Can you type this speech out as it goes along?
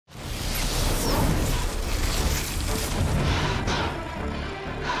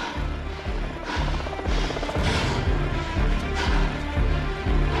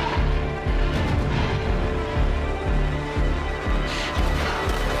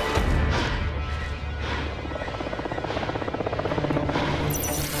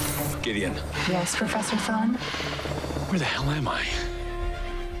again. Yes, Professor Thorne? Where the hell am I?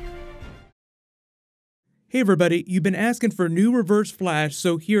 Hey everybody, you've been asking for new Reverse Flash,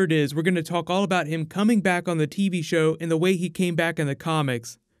 so here it is. We're going to talk all about him coming back on the TV show and the way he came back in the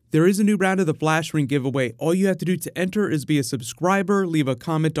comics. There is a new round of the Flash Ring giveaway. All you have to do to enter is be a subscriber, leave a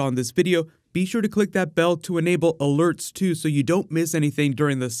comment on this video. Be sure to click that bell to enable alerts too so you don't miss anything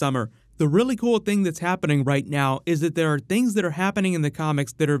during the summer. The really cool thing that's happening right now is that there are things that are happening in the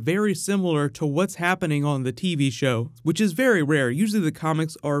comics that are very similar to what's happening on the TV show, which is very rare. Usually the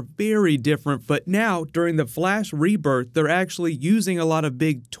comics are very different, but now during the Flash Rebirth, they're actually using a lot of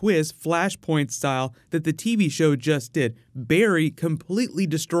big twists, Flashpoint style, that the TV show just did. Barry completely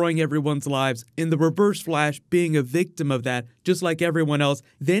destroying everyone's lives, and the Reverse Flash being a victim of that, just like everyone else,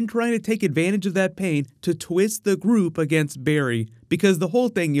 then trying to take advantage of that pain to twist the group against Barry. Because the whole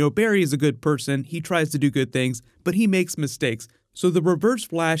thing, Barry is a good person, he tries to do good things, but he makes mistakes. So the Reverse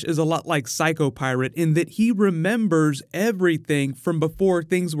Flash is a lot like Psycho Pirate in that he remembers everything from before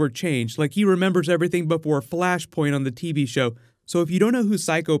things were changed. Like he remembers everything before Flashpoint on the TV show. So if you don't know who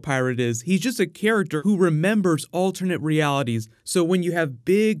Psycho Pirate is, he's just a character who remembers alternate realities. So when you have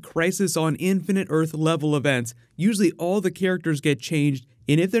big Crisis on Infinite Earth level events, usually all the characters get changed,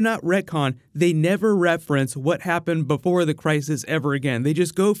 and if they're not retcon, they never reference what happened before the crisis ever again. They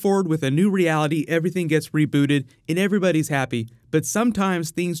just go forward with a new reality, everything gets rebooted, and everybody's happy. But sometimes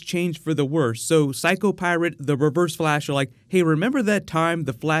things change for the worse. So Psycho Pirate, the Reverse Flash are like, hey, remember that time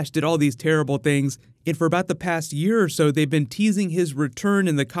the Flash did all these terrible things? And for about the past year or so, they've been teasing his return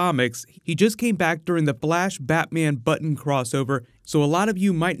in the comics. He just came back during the Flash Batman Button crossover, so a lot of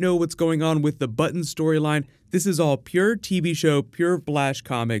you might know what's going on with the Button storyline. This is all pure TV show, pure Flash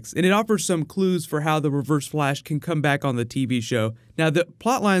comics, and it offers some clues for how the Reverse Flash can come back on the TV show. Now, the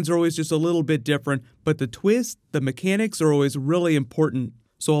plot lines are always just a little bit different, but the twists, the mechanics are always really important.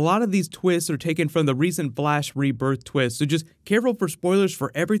 So a lot of these twists are taken from the recent Flash Rebirth twist, so just careful for spoilers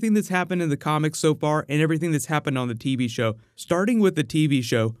for everything that's happened in the comics so far and everything that's happened on the TV show. Starting with the TV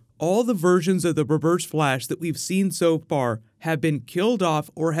show, all the versions of the Reverse Flash that we've seen so far have been killed off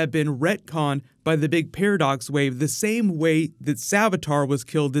or have been retconned by the big Paradox Wave the same way that Savitar was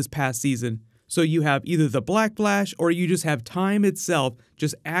killed this past season. So you have either the Black Flash or you just have time itself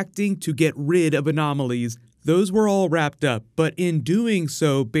just acting to get rid of anomalies. Those were all wrapped up, but in doing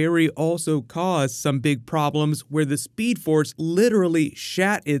so, Barry also caused some big problems where the Speed Force literally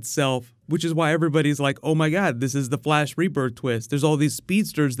shat itself, which is why everybody's like, oh my god, this is the Flash Rebirth twist. There's all these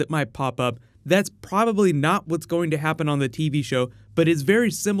speedsters that might pop up. That's probably not what's going to happen on the TV show, but it's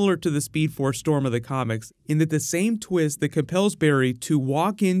very similar to the Speed Force storm of the comics, in that the same twist that compels Barry to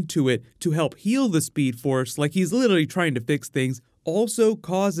walk into it to help heal the Speed Force, like he's literally trying to fix things, also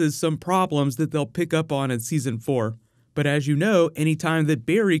causes some problems that they'll pick up on in Season 4. But as you know, anytime that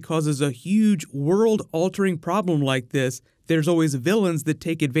Barry causes a huge world-altering problem like this, there's always villains that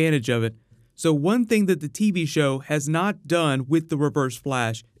take advantage of it. So one thing that the TV show has not done with the Reverse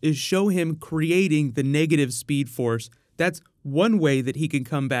Flash is show him creating the negative Speed Force. That's one way that he can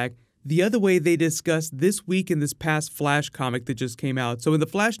come back. The other way they discussed this week in this past Flash comic that just came out. So in the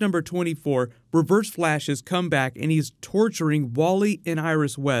Flash number 24, Reverse Flash has come back and he's torturing Wally and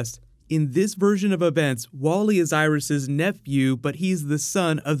Iris West. In this version of events, Wally is Iris's nephew, but he's the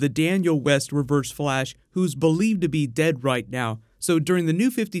son of the Daniel West Reverse Flash, who's believed to be dead right now. So during the New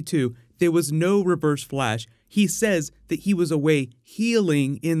 52, there was no Reverse Flash. He says that he was away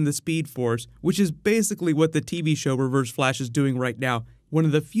healing in the Speed Force, which is basically what the TV show Reverse Flash is doing right now. One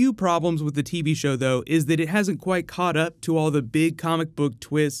of the few problems with the TV show, though, is that it hasn't quite caught up to all the big comic book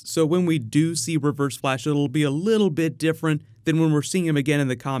twists, so when we do see Reverse Flash, it'll be a little bit different than when we're seeing him again in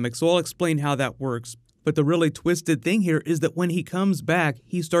the comics, so I'll explain how that works. But the really twisted thing here is that when he comes back,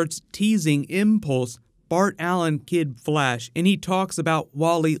 he starts teasing Impulse, Bart Allen Kid Flash, and he talks about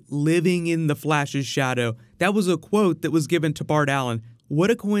Wally living in the Flash's shadow. That was a quote that was given to Bart Allen. What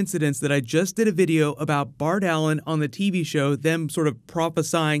a coincidence that I just did a video about Bart Allen on the TV show, them sort of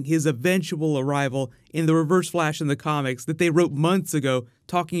prophesying his eventual arrival in the Reverse Flash in the comics that they wrote months ago,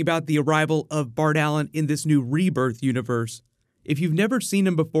 talking about the arrival of Bart Allen in this new Rebirth universe. If you've never seen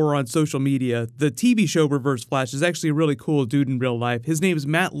him before on social media, the TV show Reverse Flash is actually a really cool dude in real life. His name's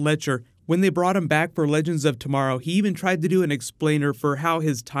Matt Letcher. When they brought him back for Legends of Tomorrow, he even tried to do an explainer for how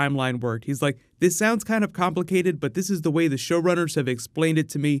his timeline worked. He's like, this sounds kind of complicated, but this is the way the showrunners have explained it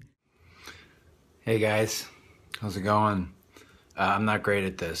to me. Hey guys, how's it going? I'm not great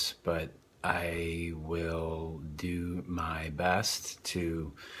at this, but I will do my best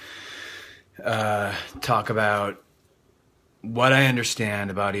to talk about what I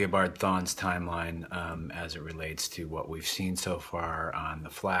understand about Eobard Thawne's timeline as it relates to what we've seen so far on The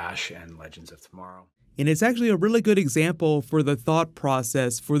Flash and Legends of Tomorrow. And it's actually a really good example for the thought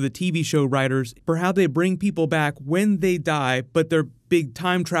process for the TV show writers for how they bring people back when they die, but they're big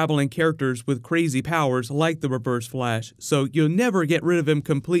time-traveling characters with crazy powers like the Reverse Flash. So you'll never get rid of him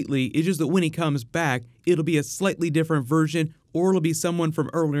completely, it's just that when he comes back, it'll be a slightly different version, or it'll be someone from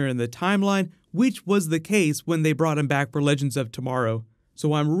earlier in the timeline, which was the case when they brought him back for Legends of Tomorrow.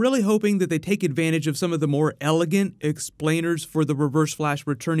 So I'm really hoping that they take advantage of some of the more elegant explainers for the Reverse Flash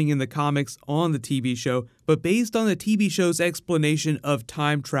returning in the comics on the TV show, but based on the TV show's explanation of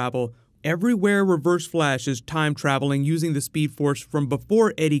time travel, everywhere Reverse Flash is time traveling using the Speed Force from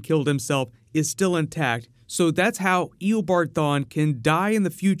before Eddie killed himself is still intact. So that's how Eobard Thawne can die in the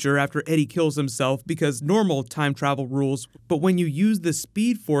future after Eddie kills himself because normal time travel rules. But when you use the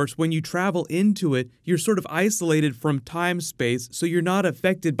Speed Force, when you travel into it, you're sort of isolated from time-space, so you're not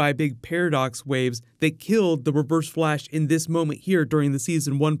affected by big paradox waves that killed the Reverse Flash in this moment here during the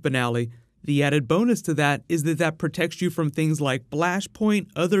Season 1 finale. The added bonus to that is that that protects you from things like Flashpoint,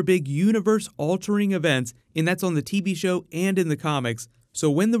 other big universe-altering events, and that's on the TV show and in the comics. So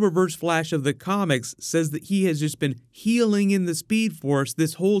when the Reverse Flash of the comics says that he has just been healing in the Speed Force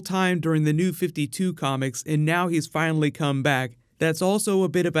this whole time during the New 52 comics and now he's finally come back, that's also a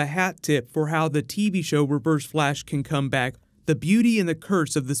bit of a hat tip for how the TV show Reverse Flash can come back. The beauty and the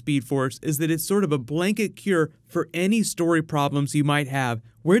curse of the Speed Force is that it's sort of a blanket cure for any story problems you might have.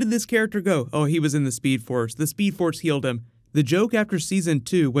 Where did this character go? Oh, he was in the Speed Force. The Speed Force healed him. The joke after Season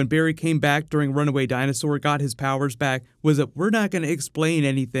 2, when Barry came back during Runaway Dinosaur, got his powers back, was that we're not going to explain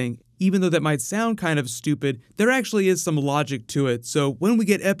anything. Even though that might sound kind of stupid, there actually is some logic to it. So when we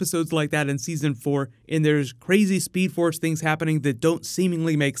get episodes like that in Season 4, and there's crazy Speed Force things happening that don't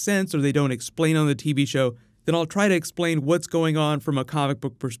seemingly make sense or they don't explain on the TV show, then I'll try to explain what's going on from a comic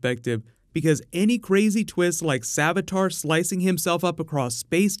book perspective. Because any crazy twist like Savitar slicing himself up across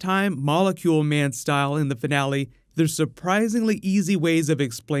space-time, Molecule Man style in the finale, there's surprisingly easy ways of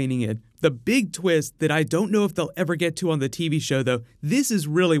explaining it. The big twist that I don't know if they'll ever get to on the TV show though, this is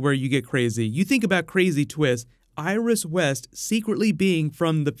really where you get crazy. You think about crazy twists, Iris West secretly being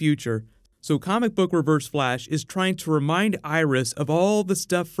from the future. So comic book Reverse Flash is trying to remind Iris of all the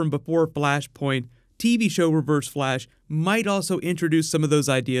stuff from before Flashpoint. TV show Reverse Flash might also introduce some of those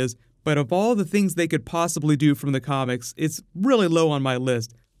ideas, but of all the things they could possibly do from the comics, it's really low on my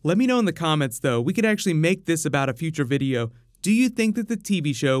list. Let me know in the comments though, we could actually make this about a future video. Do you think that the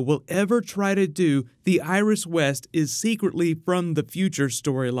TV show will ever try to do the Iris West is secretly from the future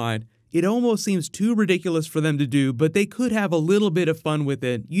storyline? It almost seems too ridiculous for them to do, but they could have a little bit of fun with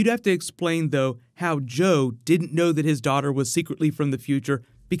it. You'd have to explain though how Joe didn't know that his daughter was secretly from the future,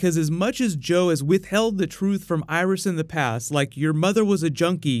 because as much as Joe has withheld the truth from Iris in the past, like your mother was a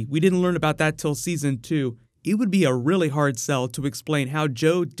junkie, we didn't learn about that till Season 2, it would be a really hard sell to explain how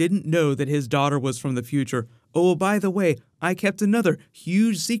Joe didn't know that his daughter was from the future. Oh, by the way, I kept another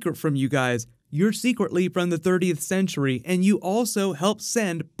huge secret from you guys. You're secretly from the 30th century, and you also helped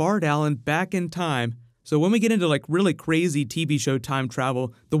send Bart Allen back in time. So when we get into like really crazy TV show time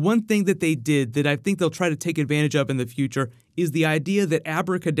travel, the one thing that they did that I think they'll try to take advantage of in the future is the idea that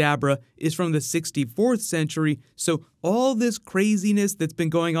Abracadabra is from the 64th century, so all this craziness that's been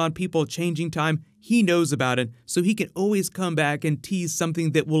going on, people changing time, he knows about it, so he can always come back and tease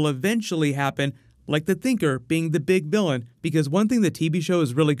something that will eventually happen, like the Thinker being the big villain, because one thing the TV show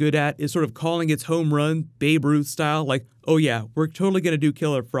is really good at is sort of calling its home run Babe Ruth style, like, oh yeah, we're totally going to do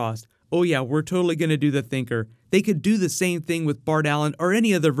Killer Frost. Oh yeah, we're totally going to do the Thinker. They could do the same thing with Bart Allen or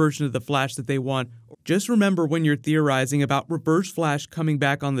any other version of the Flash that they want. Just remember when you're theorizing about Reverse Flash coming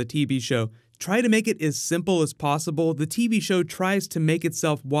back on the TV show, try to make it as simple as possible. The TV show tries to make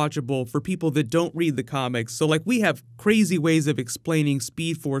itself watchable for people that don't read the comics. So like we have crazy ways of explaining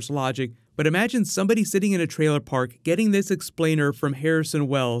Speed Force logic, but imagine somebody sitting in a trailer park getting this explainer from Harrison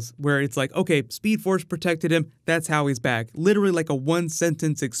Wells, where it's like, okay, Speed Force protected him, that's how he's back. Literally like a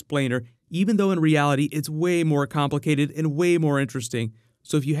one-sentence explainer, even though in reality it's way more complicated and way more interesting.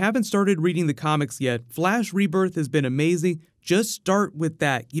 So if you haven't started reading the comics yet, Flash Rebirth has been amazing. Just start with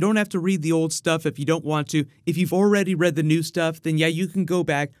that. You don't have to read the old stuff if you don't want to. If you've already read the new stuff, then yeah, you can go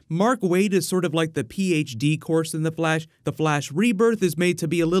back. Mark Waid is sort of like the PhD course in The Flash. The Flash Rebirth is made to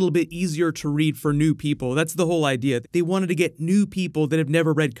be a little bit easier to read for new people. That's the whole idea. They wanted to get new people that have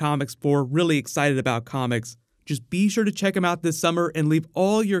never read comics before really excited about comics. Just be sure to check them out this summer and leave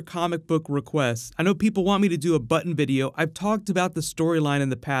all your comic book requests. I know people want me to do a button video. I've talked about the storyline in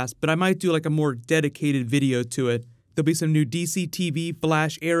the past, but I might do like a more dedicated video to it. There'll be some new DC TV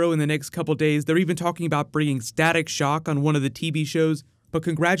Flash Arrow in the next couple days. They're even talking about bringing Static Shock on one of the TV shows. But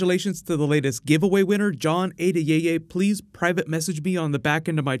congratulations to the latest giveaway winner, John Adeyeye. Please private message me on the back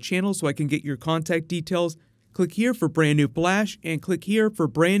end of my channel so I can get your contact details. Click here for brand new Flash and click here for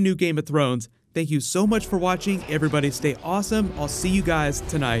brand new Game of Thrones. Thank you so much for watching. Everybody stay awesome. I'll see you guys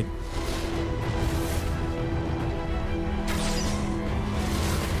tonight.